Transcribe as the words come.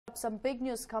some big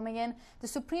news coming in. The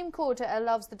Supreme Court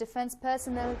allows the defence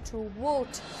personnel to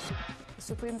vote. The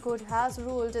Supreme Court has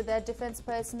ruled that defence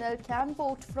personnel can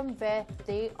vote from where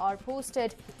they are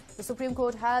posted. The Supreme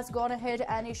Court has gone ahead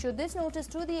and issued this notice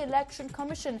to the Election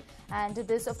Commission, and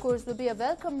this, of course, will be a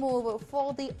welcome move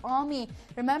for the army.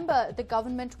 Remember, the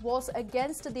government was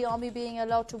against the army being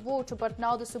allowed to vote, but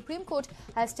now the Supreme Court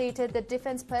has stated that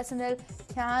defence personnel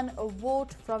can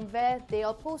vote from where they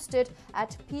are posted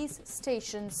at peace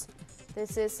stations.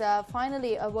 This is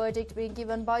finally a verdict being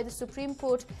given by the Supreme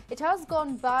Court. It has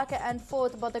gone back and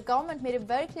forth, but the government made it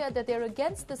very clear that they are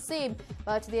against the same.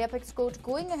 But the Apex Court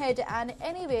going ahead and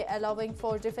anyway allowing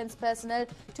for defence personnel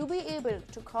to be able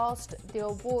to cast their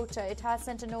vote. It has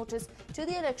sent a notice to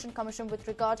the Election Commission with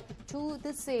regard to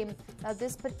the same. Now,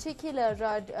 this particular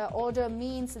order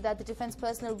means that the defence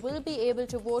personnel will be able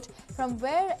to vote from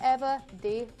wherever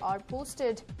they are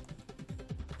posted.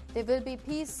 There will be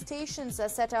peace stations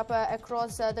set up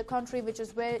across the country, which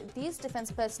is where these defence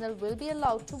personnel will be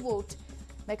allowed to vote.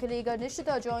 My colleague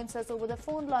Nishita joins us over the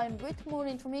phone line with more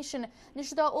information.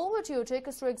 Nishita, over to you. Take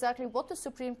us through exactly what the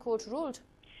Supreme Court ruled.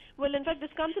 Well, in fact, this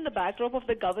comes in the backdrop of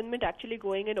the government actually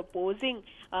going and opposing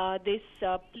this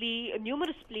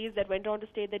numerous pleas that went on to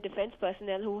state that defence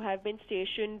personnel who have been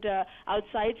stationed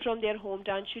outside from their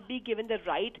hometown should be given the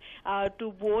right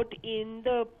to vote in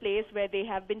the place where they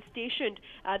have been stationed.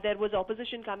 There was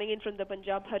opposition coming in from the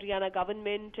Punjab, Haryana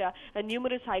government.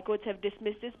 Numerous high courts have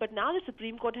dismissed this, but now the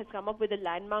Supreme Court has come up with a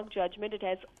landmark judgment. It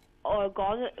has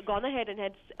gone ahead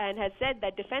and has said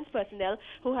that defence personnel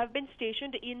who have been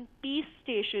stationed in peace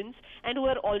stations and who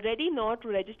are already not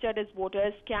registered as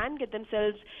voters can get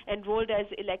themselves enrolled as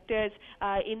electors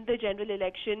in the general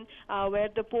election where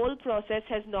the poll process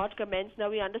has not commenced.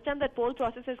 Now, we understand that poll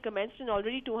process has commenced in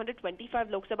already 225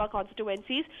 Lok Sabha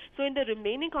constituencies. So in the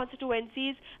remaining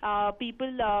constituencies,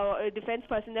 defence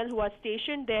personnel who are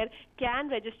stationed there can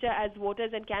register as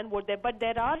voters and can vote there. But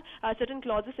there are certain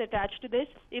clauses attached to this.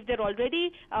 If they're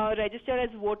already registered as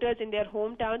voters in their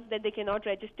hometowns, then they cannot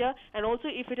register. And also,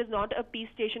 if it is not a peace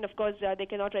station, of course, they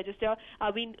cannot register.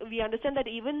 We understand that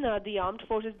even the armed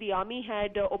forces, the army,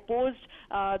 had opposed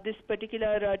this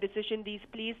particular decision, these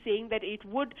pleas, saying that it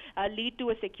would lead to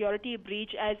a security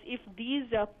breach, as if these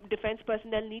defense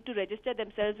personnel need to register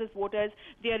themselves as voters,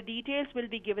 their details will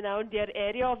be given out, their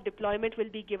area of deployment will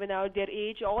be given out, their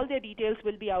age, all their details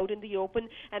will be out in the open,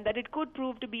 and that it could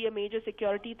prove to be a major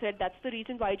security threat. That's the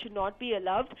reason why it should not be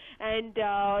allowed. And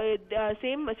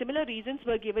similar reasons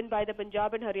were given by the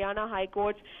Punjab and Haryana High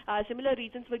Courts. Similar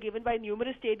reasons were given by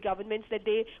numerous state governments that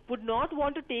they would not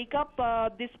want to take up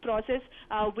this process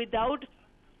without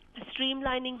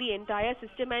streamlining the entire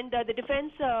system. And the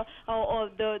defense of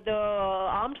the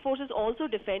armed forces also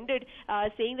defended,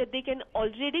 saying that they can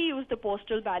already use the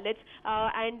postal ballots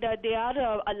and they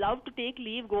are allowed to take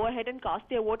leave, go ahead and cast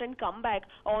their vote and come back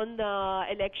on the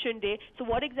election day. So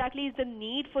what exactly is the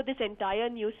need for this entire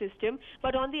new system?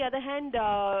 But on the other hand,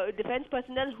 defense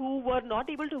personnel who were not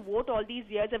able to vote all these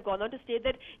years have gone on to state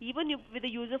that even with the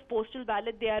use of postal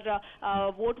ballot, their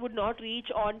vote would not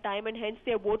reach on time, and hence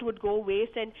their vote would go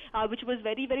waste, and which was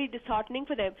very, very disheartening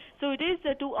for them. So it is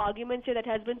two arguments here that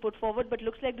has been put forward, but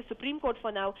looks like the Supreme Court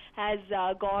for now has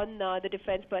gone the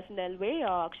defense personnel way.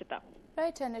 Akshita.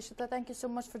 Right, Nishita, thank you so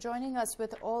much for joining us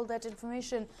with all that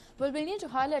information. Well, we need to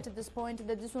highlight at this point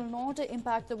that this will not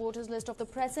impact the voters list of the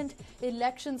present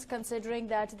elections, considering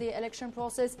that the election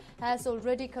process has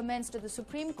already commenced at the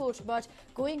Supreme Court, but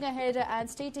going ahead and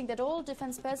stating that all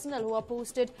defence personnel who are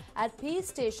posted at peace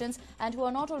stations and who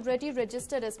are not already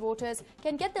registered as voters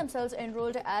can get themselves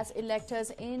enrolled as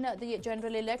electors in the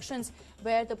general elections,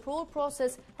 where the poll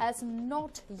process has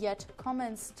not yet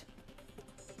commenced.